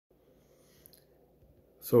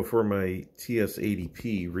So for my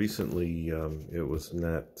TS80P, recently it was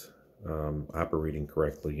not operating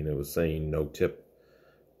correctly, and it was saying no tip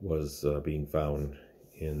was being found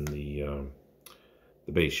in the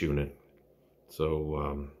base unit.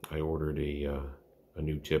 So I ordered a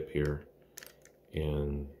new tip here,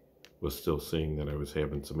 and was still seeing that I was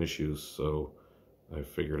having some issues. So I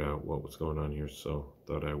figured out what was going on here. So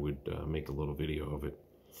thought I would make a little video of it.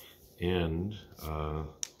 And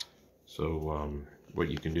what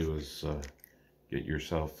you can do is get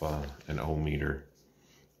yourself an ohm meter,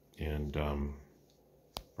 and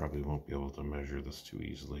probably won't be able to measure this too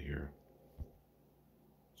easily here.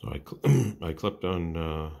 So I clipped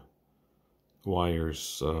on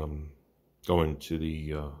wires going to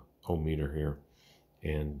the ohm meter here,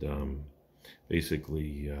 and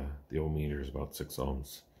basically the ohm meter is about 6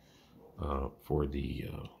 ohms for the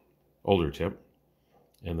older tip,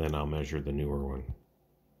 and then I'll measure the newer one.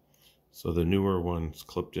 So the newer one's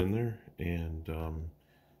clipped in there, and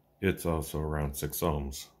it's also around 6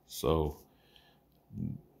 ohms. So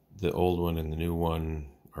the old one and the new one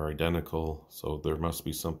are identical, so there must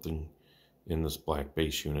be something in this black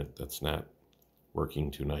base unit that's not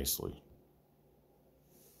working too nicely.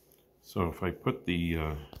 So if I put the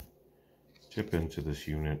tip into this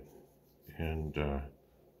unit and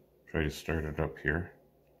try to start it up here,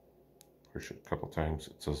 push it a couple times,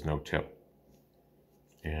 it says no tip.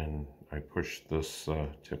 And I push this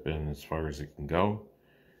tip in as far as it can go,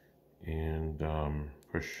 and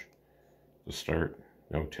push the start,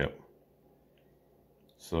 no tip.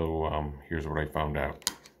 So here's what I found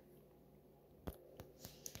out.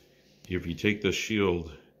 If you take this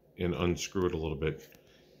shield and unscrew it a little bit,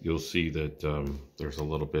 you'll see that there's a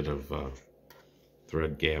little bit of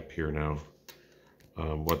thread gap here now.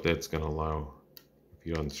 What that's going to allow, if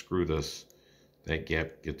you unscrew this, that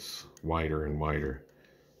gap gets wider and wider.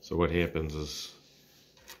 So what happens is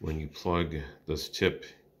when you plug this tip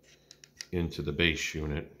into the base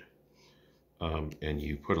unit and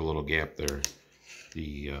you put a little gap there,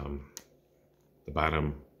 the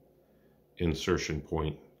bottom insertion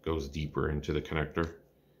point goes deeper into the connector,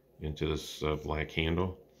 into this black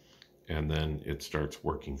handle, and then it starts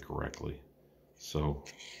working correctly. So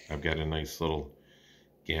I've got a nice little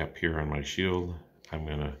gap here on my shield. I'm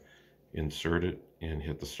going to insert it and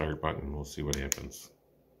hit the start button. We'll see what happens.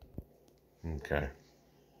 Okay,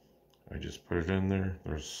 I just put it in there.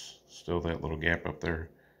 There's still that little gap up there.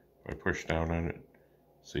 If I push down on it,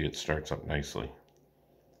 see, it starts up nicely.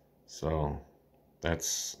 So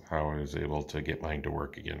that's how I was able to get mine to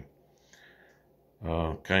work again.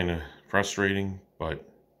 Kind of frustrating, but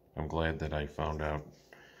I'm glad that I found out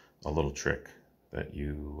a little trick that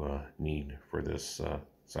you need for this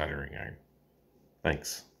soldering iron.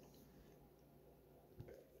 Thanks.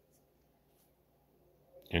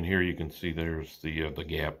 And here you can see there's the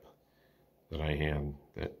gap that I had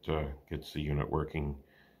that gets the unit working.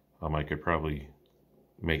 I could probably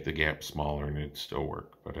make the gap smaller and it'd still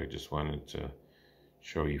work, but I just wanted to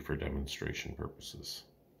show you for demonstration purposes.